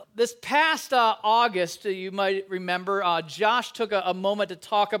this past August, you might remember, Josh took a moment to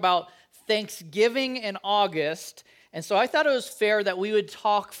talk about Thanksgiving in August. And so I thought it was fair that we would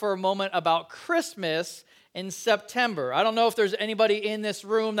talk for a moment about Christmas in September. I don't know if there's anybody in this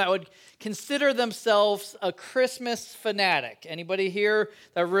room that would consider themselves a Christmas fanatic. Anybody here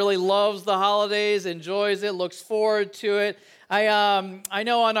that really loves the holidays, enjoys it, looks forward to it? I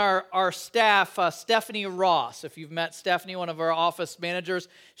know on our staff, Stephanie Ross, if you've met Stephanie, one of our office managers,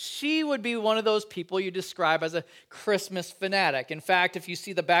 she would be one of those people you describe as a Christmas fanatic. In fact, if you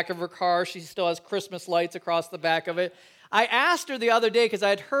see the back of her car, she still has Christmas lights across the back of it. I asked her the other day, because I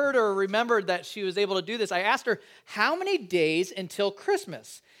had heard or remembered that she was able to do this, I asked her, how many days until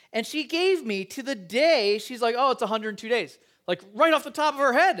Christmas? And she gave me to the day, she's like, oh, it's 102 days. Like right off the top of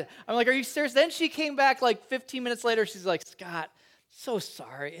her head. I'm like, are you serious? Then she came back like 15 minutes later. She's like, Scott, so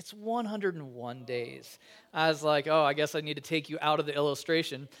sorry. It's 101 days. I was like, oh, I guess I need to take you out of the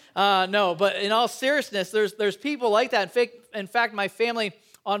illustration. No, but in all seriousness, there's people like that. In fact, my family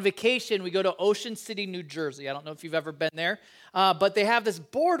on vacation, we go to Ocean City, New Jersey. I don't know if you've ever been there, but they have this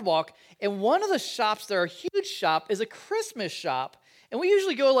boardwalk. And one of the shops there, a huge shop, is a Christmas shop. And we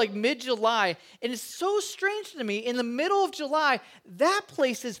usually go like mid-July, and it's so strange to me, in the middle of July, that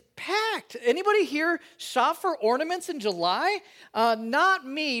place is packed. Anybody here shop for ornaments in July? Not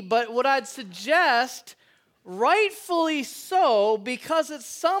me, but what I'd suggest, rightfully so, because it's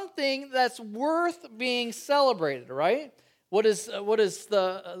something that's worth being celebrated, right? What is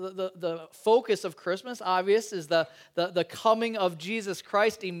the focus of Christmas? Obvious is the coming of Jesus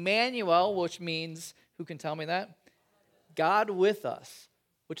Christ, Emmanuel, which means, who can tell me that? God with us,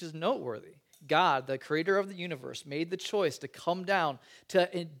 which is noteworthy. God, the creator of the universe, made the choice to come down,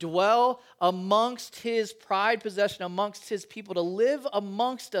 to dwell amongst his prized possession, amongst his people, to live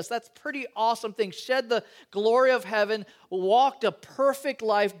amongst us. That's a pretty awesome thing. Shed the glory of heaven, walked a perfect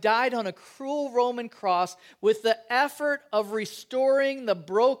life, died on a cruel Roman cross with the effort of restoring the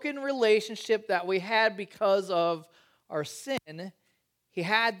broken relationship that we had because of our sin. He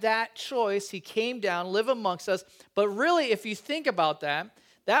had that choice. He came down, live amongst us. But really, if you think about that,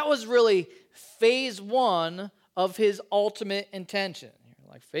 that was really phase one of his ultimate intention. You're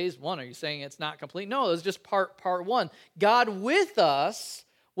like, phase one, are you saying it's not complete? No, it was just part one. God with us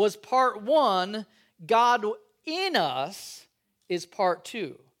was part one. God in us is part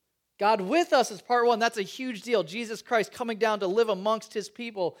two. God with us is part one. That's a huge deal. Jesus Christ coming down to live amongst his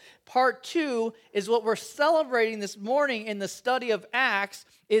people. Part two is what we're celebrating this morning in the study of Acts,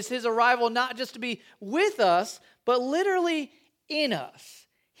 is his arrival not just to be with us, but literally in us.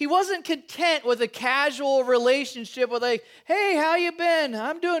 He wasn't content with a casual relationship with like, hey, how you been?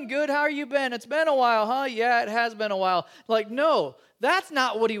 I'm doing good. How are you been? It's been a while, huh? Yeah, it has been a while. Like, no, that's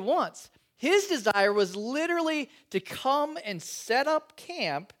not what he wants. His desire was literally to come and set up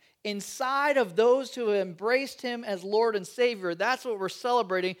camp inside of those who have embraced him as Lord and Savior. That's what we're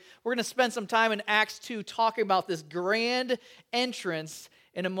celebrating. We're going to spend some time in Acts 2 talking about this grand entrance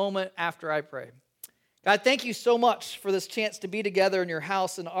in a moment after I pray. God, thank you so much for this chance to be together in your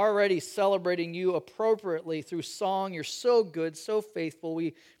house and already celebrating you appropriately through song. You're so good, so faithful.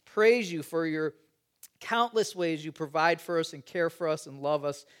 We praise you for your countless ways you provide for us and care for us and love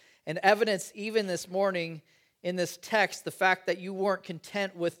us. And evidence even this morning in this text, the fact that you weren't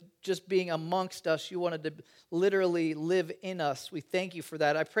content with just being amongst us. You wanted to literally live in us. We thank you for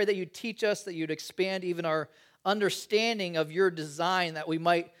that. I pray that you'd teach us, that you'd expand even our understanding of your design, that we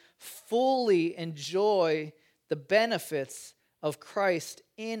might fully enjoy the benefits of Christ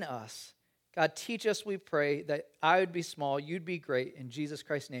in us. God, teach us, we pray, that I would be small, you'd be great. In Jesus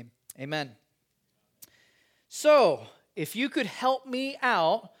Christ's name, amen. So, if you could help me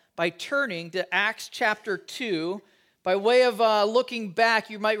out by turning to Acts chapter 2. By way of looking back,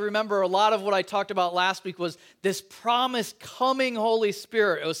 you might remember a lot of what I talked about last week was this promised coming Holy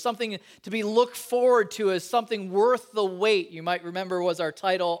Spirit. It was something to be looked forward to as something worth the wait. You might remember was our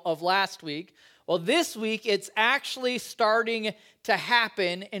title of last week. Well, this week it's actually starting to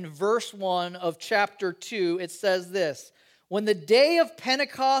happen in verse 1 of chapter 2. It says this: when the day of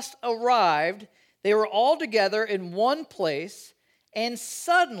Pentecost arrived, they were all together in one place. And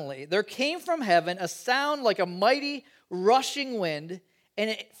suddenly there came from heaven a sound like a mighty rushing wind, and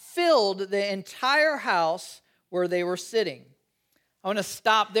it filled the entire house where they were sitting. I want to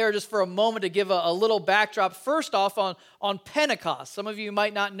stop there just for a moment to give a little backdrop. First off, on Pentecost. Some of you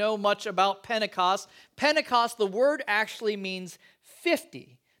might not know much about Pentecost. Pentecost, the word actually means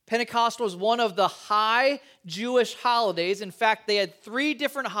 50. Pentecost was one of the high Jewish holidays. In fact, they had 3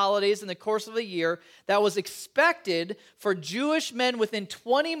 different holidays in the course of the year that was expected for Jewish men within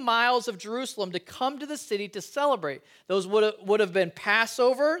 20 miles of Jerusalem to come to the city to celebrate. Those would have been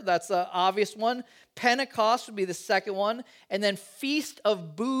Passover, that's the obvious one. Pentecost would be the second one. And then Feast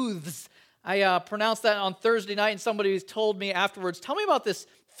of Booths. I pronounced that on Thursday night, and somebody told me afterwards, tell me about this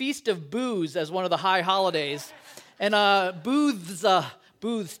Feast of Booths as one of the high holidays. And booths,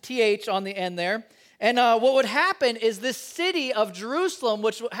 TH on the end there. And what would happen is this city of Jerusalem,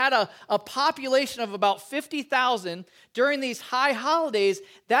 which had a population of about 50,000, during these high holidays,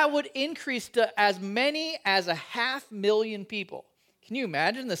 that would increase to as many as 500,000 people. Can you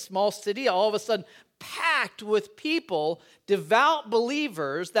imagine this small city all of a sudden packed with people, devout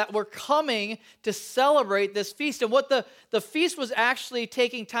believers that were coming to celebrate this feast? And what the feast was actually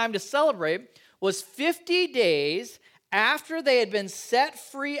taking time to celebrate was 50 days after they had been set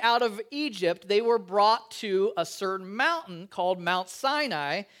free out of Egypt. They were brought to a certain mountain called Mount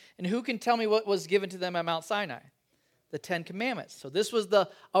Sinai. And who can tell me what was given to them at Mount Sinai? The 10 Commandments. So this was the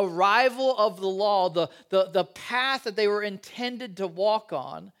arrival of the law, the path that they were intended to walk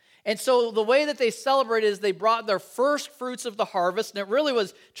on. And so the way that they celebrated is they brought their first fruits of the harvest, and it really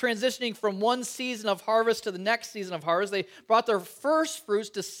was transitioning from one season of harvest to the next season of harvest. They brought their first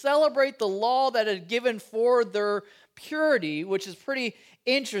fruits to celebrate the law that had given for their purity, which is pretty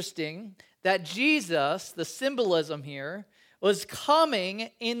interesting that Jesus, the symbolism here, was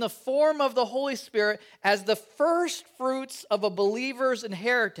coming in the form of the Holy Spirit as the first fruits of a believer's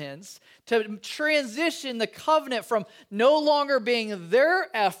inheritance to transition the covenant from no longer being their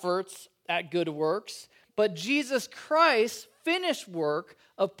efforts at good works, but Jesus Christ's finished work,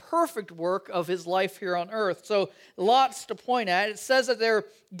 a perfect work of his life here on earth. So lots to point at. It says that they're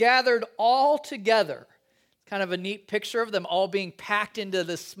gathered all together. Kind of a neat picture of them all being packed into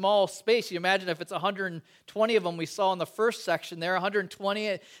this small space. You imagine if it's 120 of them we saw in the first section there, 120,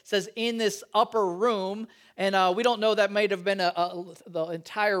 it says in this upper room, and we don't know, that might have been the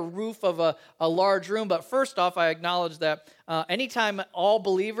entire roof of a large room, but first off, I acknowledge that anytime all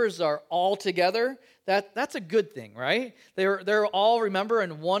believers are all together, that's a good thing, right? They're all, remember,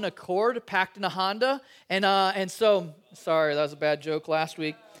 in one accord, packed in a Honda, and so, sorry, that was a bad joke last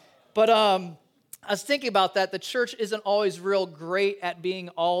week, but I was thinking about that. The church isn't always real great at being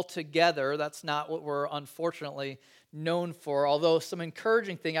all together. That's not what we're unfortunately known for. Although some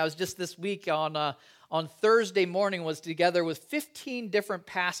encouraging thing, I was just this week on Thursday morning was together with 15 different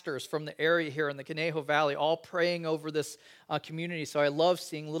pastors from the area here in the Conejo Valley, all praying over this community. So I love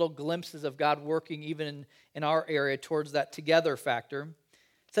seeing little glimpses of God working even in our area towards that together factor.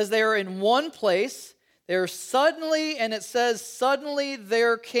 It says they are in one place. There suddenly, and it says, suddenly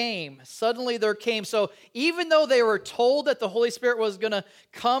there came. Suddenly there came. So even though they were told that the Holy Spirit was going to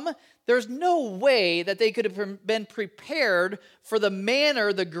come, there's no way that they could have been prepared for the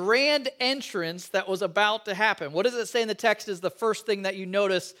manner, the grand entrance that was about to happen. What does it say in the text is the first thing that you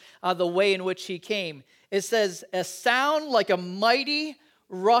notice the way in which he came? It says, a sound like a mighty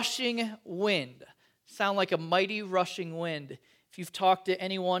rushing wind. Sound like a mighty rushing wind. If you've talked to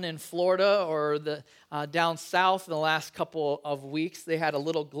anyone in Florida or down south in the last couple of weeks, they had a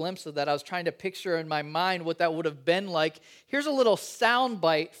little glimpse of that. I was trying to picture in my mind what that would have been like. Here's a little sound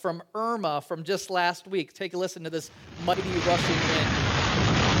bite from Irma from just last week. Take a listen to this mighty rushing wind.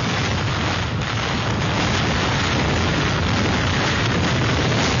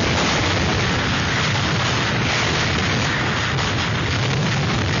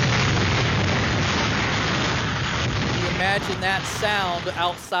 Imagine that sound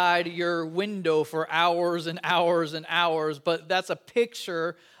outside your window for hours and hours and hours, but that's a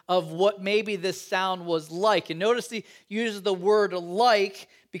picture of what maybe this sound was like. And notice he uses the word like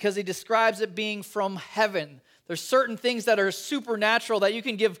because he describes it being from heaven. There's certain things that are supernatural that you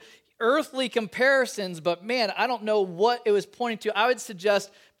can give earthly comparisons, but man, I don't know what it was pointing to. I would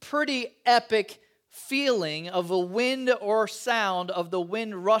suggest pretty epic feeling of a wind or sound of the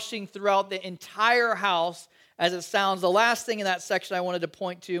wind rushing throughout the entire house as it sounds. The last thing in that section I wanted to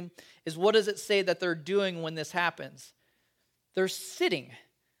point to is what does it say that they're doing when this happens? They're sitting.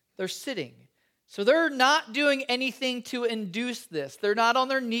 They're sitting. So they're not doing anything to induce this. They're not on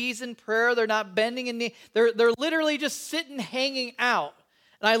their knees in prayer. They're not bending a knee. They're literally just sitting, hanging out.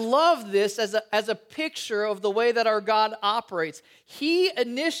 And I love this as a picture of the way that our God operates. He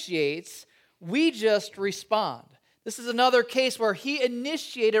initiates, we just respond. This is another case where he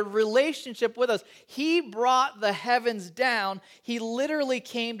initiated a relationship with us. He brought the heavens down. He literally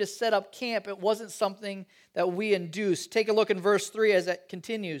came to set up camp. It wasn't something that we induced. Take a look in verse 3 as it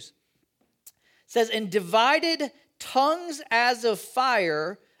continues. It says, and divided tongues as of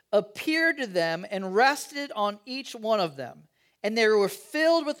fire appeared to them and rested on each one of them. And they were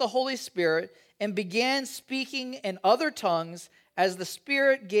filled with the Holy Spirit and began speaking in other tongues as the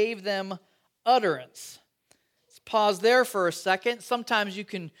Spirit gave them utterance. Let's pause there for a second. Sometimes you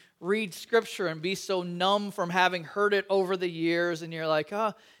can read Scripture and be so numb from having heard it over the years, and you're like,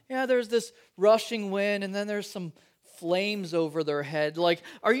 oh, yeah, there's this rushing wind, and then there's some flames over their head. Like,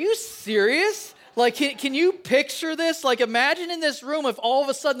 are you serious? Like, can you picture this? Like, imagine in this room if all of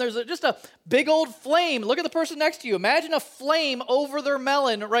a sudden there's just a big old flame. Look at the person next to you. Imagine a flame over their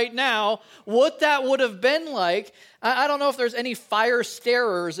melon right now, what that would have been like. I don't know if there's any fire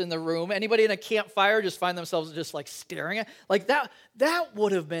starers in the room. Anybody in a campfire just find themselves just like staring at? Like that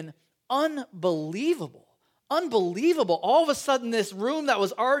would have been unbelievable. Unbelievable. All of a sudden, this room that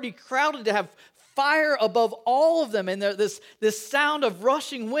was already crowded to have fire above all of them, and this sound of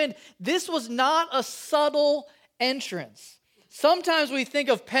rushing wind. This was not a subtle entrance. Sometimes we think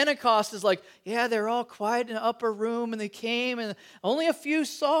of Pentecost as like, yeah, they're all quiet in the upper room, and they came, and only a few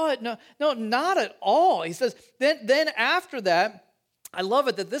saw it. No, not at all. He says, then after that, I love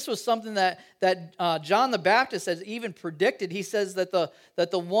it that this was something that John the Baptist has even predicted. He says that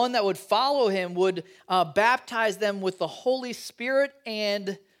the one that would follow him would baptize them with the Holy Spirit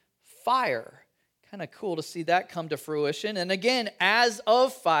and fire. Kind of cool to see that come to fruition. And again, as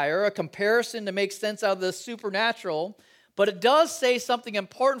of fire, a comparison to make sense out of the supernatural. But it does say something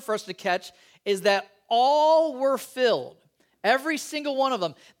important for us to catch, is that all were filled. Every single one of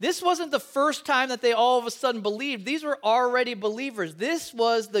them. This wasn't the first time that they all of a sudden believed. These were already believers. This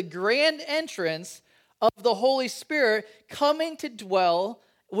was the grand entrance of the Holy Spirit coming to dwell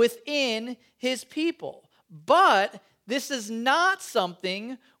within his people. But this is not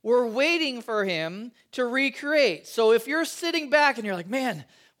something we're waiting for him to recreate. So if you're sitting back and you're like, man,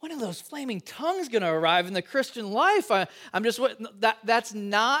 when are those flaming tongues going to arrive in the Christian life? That's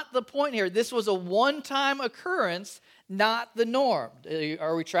not the point here. This was a one-time occurrence, not the norm.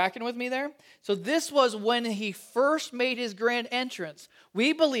 Are we tracking with me there? So this was when he first made his grand entrance.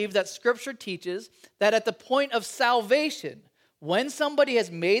 We believe that Scripture teaches that at the point of salvation, when somebody has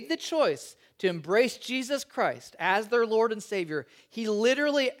made the choice to embrace Jesus Christ as their Lord and Savior, he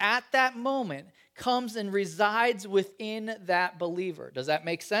literally at that moment comes and resides within that believer. Does that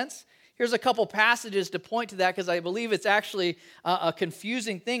make sense? Here's a couple passages to point to that, because I believe it's actually a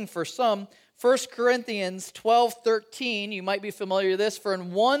confusing thing for some. 1 Corinthians 12:13, you might be familiar with this. For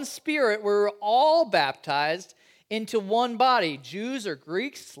in one Spirit we're all baptized into one body, Jews or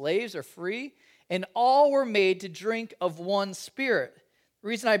Greeks, slaves or free, and all were made to drink of one Spirit. The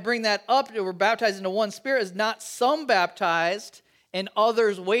reason I bring that up, that we're baptized into one Spirit, is not some baptized and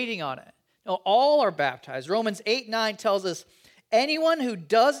others waiting on it. No, all are baptized. Romans 8:9 tells us, anyone who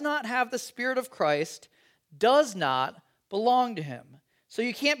does not have the Spirit of Christ does not belong to him. So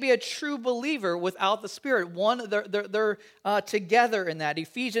you can't be a true believer without the Spirit. They're together in that.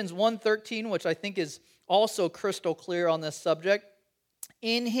 Ephesians 1:13, which I think is also crystal clear on this subject.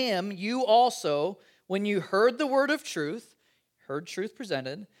 In him you also, when you heard the word of truth, heard truth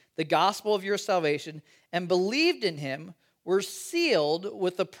presented, the gospel of your salvation, and believed in him, were sealed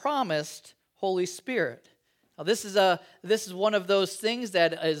with the promised Holy Spirit. Now, this is one of those things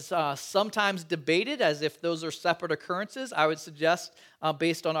that is sometimes debated as if those are separate occurrences. I would suggest,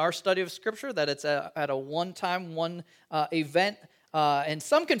 based on our study of Scripture, that it's at a one-time, event. And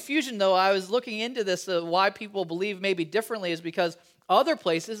some confusion, though, I was looking into this, why people believe maybe differently is because other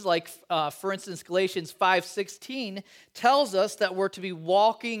places, like, for instance, Galatians 5:16 tells us that we're to be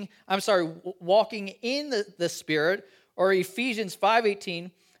walking in the Spirit, or Ephesians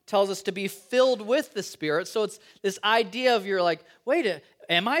 5:18 tells us to be filled with the Spirit. So it's this idea of you're like, wait,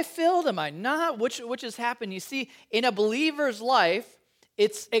 am I filled? Am I not? Which is happening? You see, in a believer's life,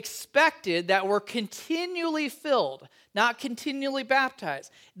 it's expected that we're continually filled, not continually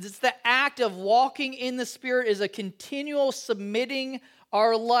baptized. It's the act of walking in the Spirit is a continual submitting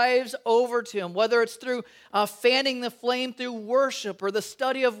our lives over to him, whether it's through fanning the flame through worship or the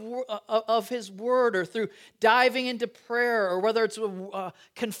study of his word, or through diving into prayer, or whether it's a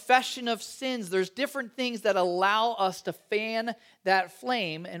confession of sins. There's different things that allow us to fan that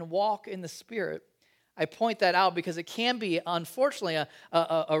flame and walk in the Spirit. I point that out because it can be, unfortunately,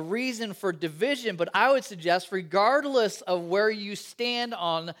 a reason for division, but I would suggest, regardless of where you stand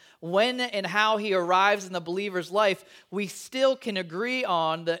on when and how he arrives in the believer's life, we still can agree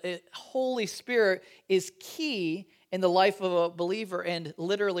on the Holy Spirit is key in the life of a believer, and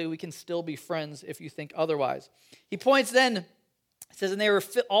literally we can still be friends if you think otherwise. He points then, it says, and they were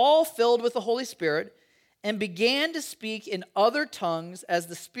all filled with the Holy Spirit and began to speak in other tongues as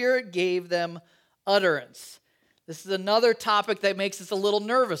the Spirit gave them utterance. This is another topic that makes us a little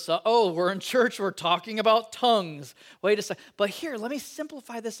nervous. We're in church, we're talking about tongues. Wait a second. But here, let me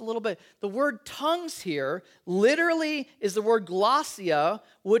simplify this a little bit. The word tongues here literally is the word glossia,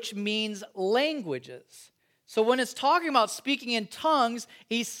 which means languages. So when it's talking about speaking in tongues,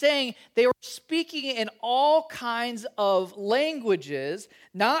 he's saying they were speaking in all kinds of languages,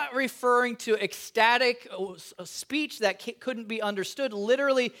 not referring to ecstatic speech that couldn't be understood,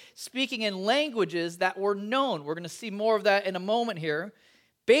 literally speaking in languages that were known. We're going to see more of that in a moment here.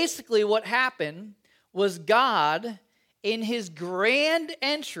 Basically, what happened was God, in his grand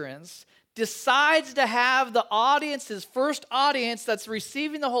entrance, decides to have the audience, his first audience that's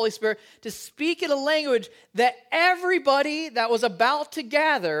receiving the Holy Spirit, to speak in a language that everybody that was about to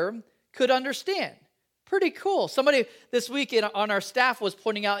gather could understand. Pretty cool. Somebody this week on our staff was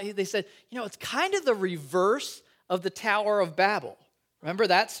pointing out, they said, it's kind of the reverse of the Tower of Babel. Remember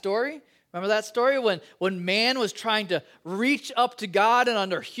that story? Remember that story when man was trying to reach up to God and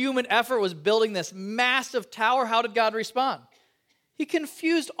under human effort was building this massive tower? How did God respond? He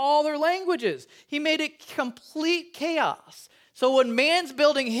confused all their languages. He made it complete chaos. So when man's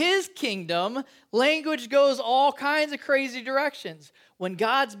building his kingdom, language goes all kinds of crazy directions. When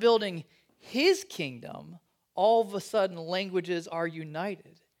God's building his kingdom, all of a sudden languages are united.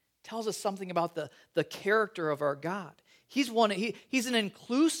 It tells us something about the character of our God. He's an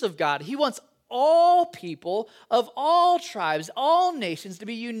inclusive God. He wants all people of all tribes, all nations to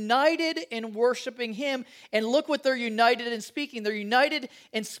be united in worshiping him. And look what they're united in speaking. They're united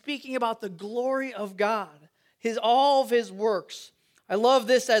in speaking about the glory of God, all of his works. I love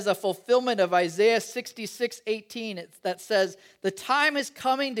this as a fulfillment of Isaiah 66:18 that says, "The time is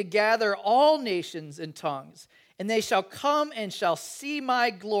coming to gather all nations and tongues, and they shall come and shall see my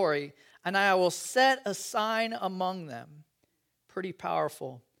glory, and I will set a sign among them." Pretty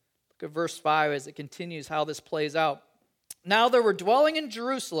powerful. Look at verse 5 as it continues how this plays out. "Now there were dwelling in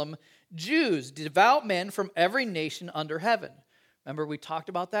Jerusalem Jews, devout men from every nation under heaven." Remember we talked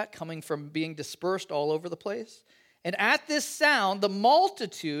about that, coming from being dispersed all over the place? "And at this sound the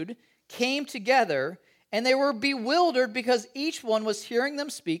multitude came together, and they were bewildered because each one was hearing them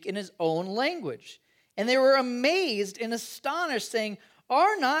speak in his own language. And they were amazed and astonished, saying,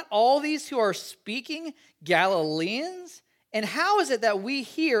 'Are not all these who are speaking Galileans? And how is it that we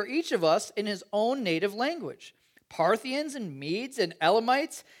hear each of us in his own native language? Parthians and Medes and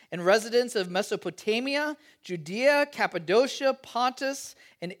Elamites and residents of Mesopotamia, Judea, Cappadocia, Pontus,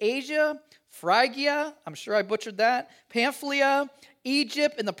 and Asia, Phrygia," I'm sure I butchered that, "Pamphylia,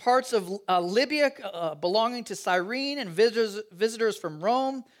 Egypt, and the parts of Libya belonging to Cyrene, and visitors from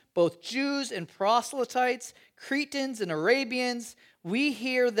Rome, both Jews and proselytes, Cretans and Arabians. We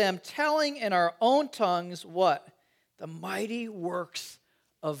hear them telling in our own tongues," what? "The mighty works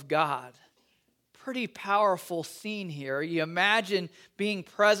of God." Pretty powerful scene here. You imagine being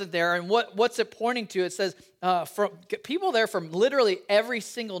present there, and what's it pointing to? It says from people there from literally every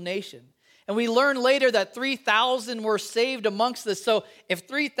single nation. And we learn later that 3,000 were saved amongst this. So if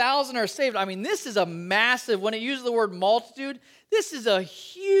 3,000 are saved, this is a massive, when it uses the word multitude, this is a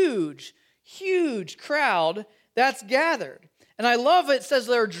huge, huge crowd that's gathered. And I love it says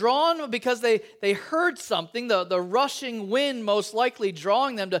they're drawn because they heard something, the rushing wind most likely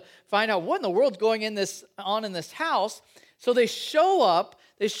drawing them to find out what in the world's going on in this house. So they show up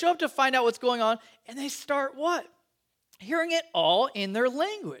to find out what's going on, and they start what? Hearing it all in their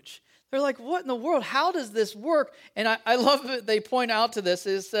language. They're like, what in the world? How does this work? And I love it. They point out to this.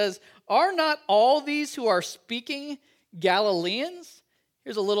 It says, "Are not all these who are speaking Galileans?"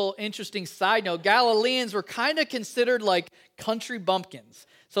 Here's a little interesting side note. Galileans were kind of considered like country bumpkins.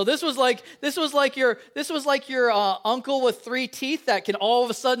 So this was like your uncle with 3 teeth that can all of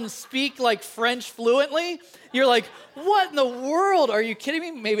a sudden speak like French fluently. You're like, what in the world? Are you kidding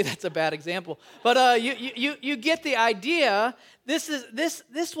me? Maybe that's a bad example, but you get the idea.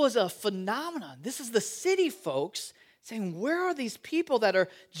 This was a phenomenon. This is the city folks saying, where are these people that are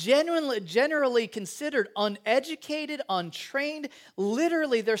generally considered uneducated, untrained?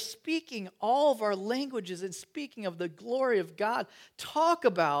 Literally, they're speaking all of our languages and speaking of the glory of God. Talk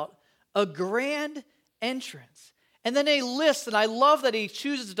about a grand entrance. And then they list, and I love that he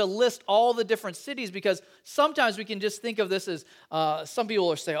chooses to list all the different cities, because sometimes we can just think of this as, some people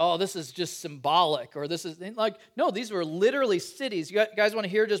will say, oh, this is just symbolic, or this is like, no, these were literally cities. You guys want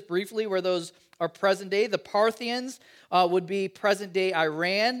to hear just briefly where those are present day? The Parthians would be present day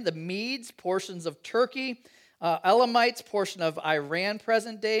Iran, the Medes, portions of Turkey, Elamites, portion of Iran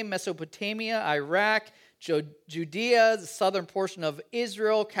present day, Mesopotamia, Iraq, Judea, the southern portion of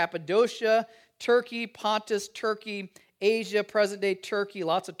Israel, Cappadocia, Turkey, Pontus, Turkey, Asia, present-day Turkey,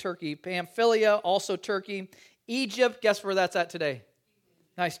 lots of Turkey, Pamphylia, also Turkey, Egypt, guess where that's at today?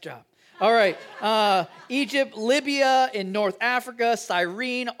 Nice job. All right. Egypt, Libya in North Africa,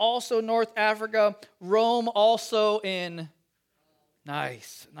 Cyrene, also North Africa, Rome, also in...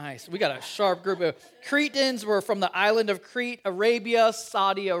 Nice. We got a sharp group of Cretans. Were from the island of Crete, Arabia,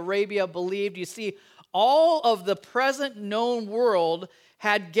 Saudi Arabia believed. You see, all of the present known world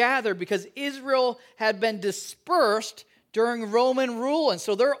had gathered because Israel had been dispersed during Roman rule. And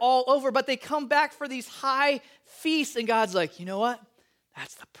so they're all over, but they come back for these high feasts. And God's like, you know what?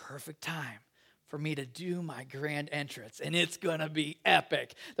 That's the perfect time for me to do my grand entrance. And it's going to be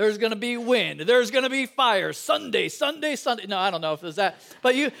epic. There's going to be wind. There's going to be fire. Sunday. No, I don't know if it was that.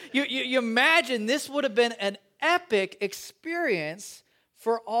 But you imagine this would have been an epic experience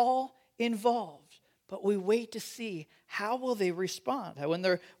for all involved. But we wait to see how will they respond.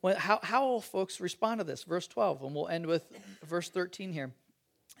 How will folks respond to this? Verse 12, and we'll end with verse 13 here.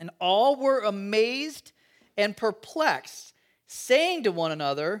 And all were amazed and perplexed, saying to one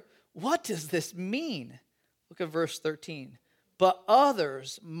another, what does this mean? Look at verse 13. But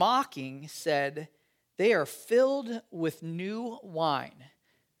others, mocking, said, they are filled with new wine.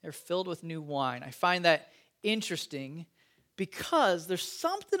 They're filled with new wine. I find that interesting because there's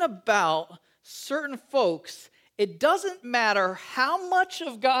something about certain folks, it doesn't matter how much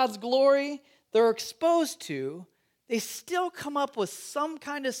of God's glory they're exposed to, they still come up with some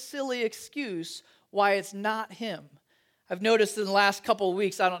kind of silly excuse why it's not him. I've noticed in the last couple of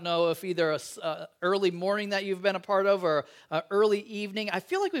weeks, I don't know if either a early morning that you've been a part of or an early evening, I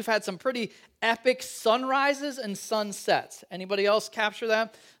feel like we've had some pretty epic sunrises and sunsets. Anybody else capture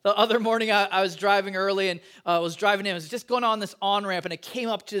that? The other morning I was driving early and I was just going on this on-ramp and it came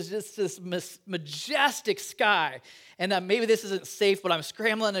up to just this majestic sky. And maybe this isn't safe, but I'm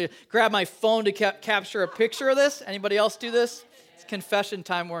scrambling to grab my phone to capture a picture of this. Anybody else do this? Confession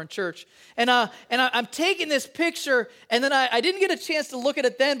time, we're in church. And I'm taking this picture, and then I didn't get a chance to look at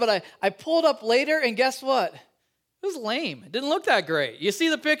it then, but I pulled up later, and guess what? It was lame. It didn't look that great. You see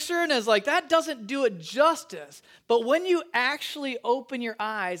the picture, and it's like, that doesn't do it justice. But when you actually open your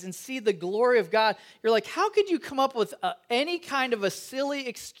eyes and see the glory of God, you're like, how could you come up with any kind of a silly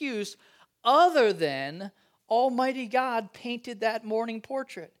excuse other than Almighty God painted that morning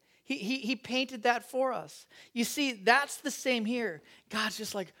portrait? He painted that for us. You see, that's the same here. God's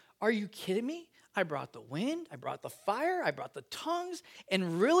just like, are you kidding me? I brought the wind, I brought the fire, I brought the tongues,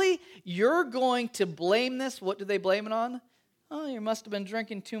 and really, you're going to blame this? What do they blame it on? Oh, you must have been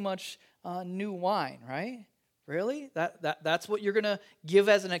drinking too much new wine, right? Really? That's what you're going to give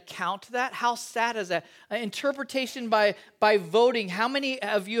as an account to that? How sad is that? Interpretation by voting. How many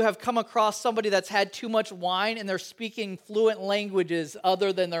of you have come across somebody that's had too much wine and they're speaking fluent languages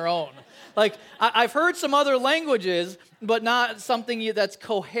other than their own? Like, I've heard some other languages, but not something that's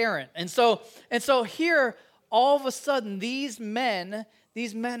coherent. And so here, all of a sudden, these men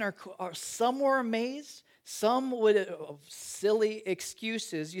are some were amazed, some with silly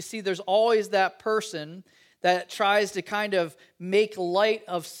excuses. You see, there's always that person that tries to kind of make light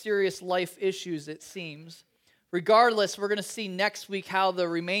of serious life issues, it seems. Regardless, we're going to see next week how the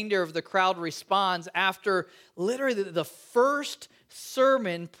remainder of the crowd responds after literally the first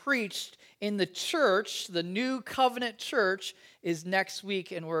sermon preached in the church, the new covenant church, is next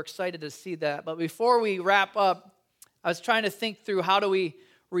week, and we're excited to see that. But before we wrap up, I was trying to think through how do we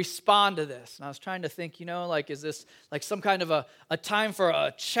respond to this. And I was trying to think, is this like some kind of a time for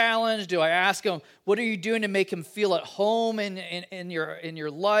a challenge? Do I ask him, what are you doing to make him feel at home in your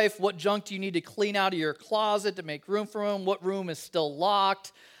life? What junk do you need to clean out of your closet to make room for him? What room is still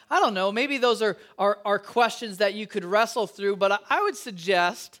locked? I don't know. Maybe those are questions that you could wrestle through, but I would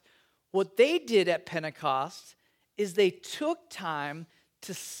suggest what they did at Pentecost is they took time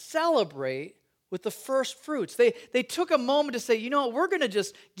to celebrate with the first fruits. They took a moment to say, we're going to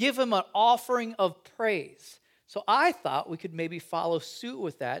just give him an offering of praise. So I thought we could maybe follow suit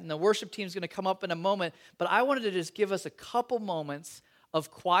with that. And the worship team's going to come up in a moment. But I wanted to just give us a couple moments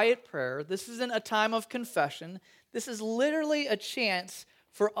of quiet prayer. This isn't a time of confession. This is literally a chance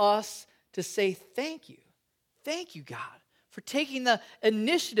for us to say thank you. Thank you, God, for taking the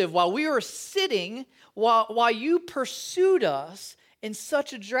initiative while we were sitting, while you pursued us in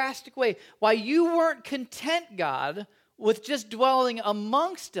such a drastic way. Why you weren't content, God, with just dwelling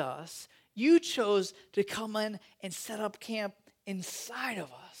amongst us, you chose to come in and set up camp inside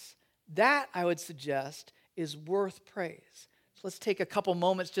of us. That, I would suggest, is worth praise. So let's take a couple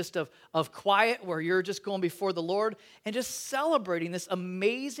moments just of quiet where you're just going before the Lord and just celebrating this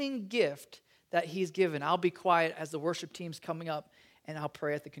amazing gift that he's given. I'll be quiet as the worship team's coming up, and I'll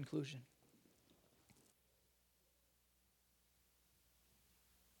pray at the conclusion.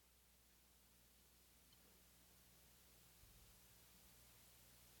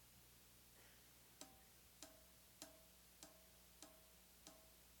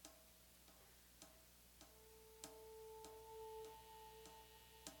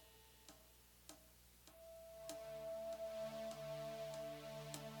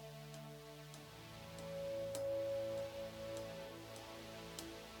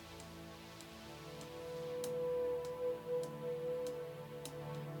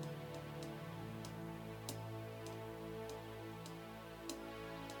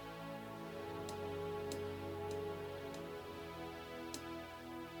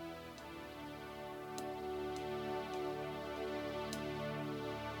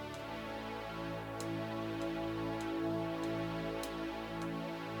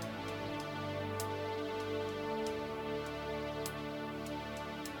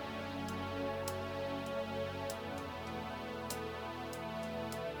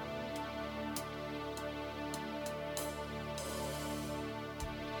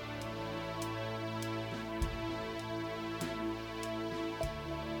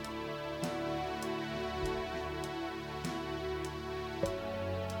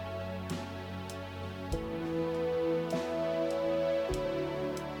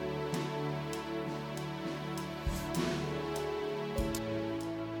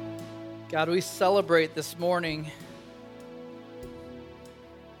 God, we celebrate this morning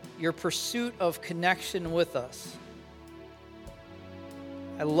your pursuit of connection with us.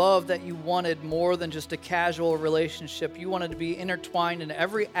 I love that you wanted more than just a casual relationship. You wanted to be intertwined in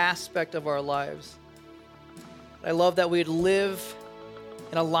every aspect of our lives. I love that we'd live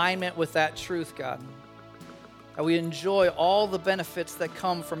in alignment with that truth, God. That we enjoy all the benefits that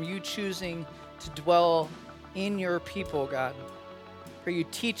come from you choosing to dwell in your people, God. Pray you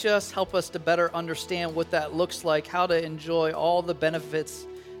teach us, help us to better understand what that looks like, how to enjoy all the benefits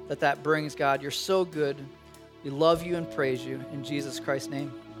that brings, God. You're so good. We love you and praise you. In Jesus Christ's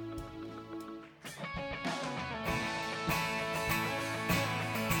name.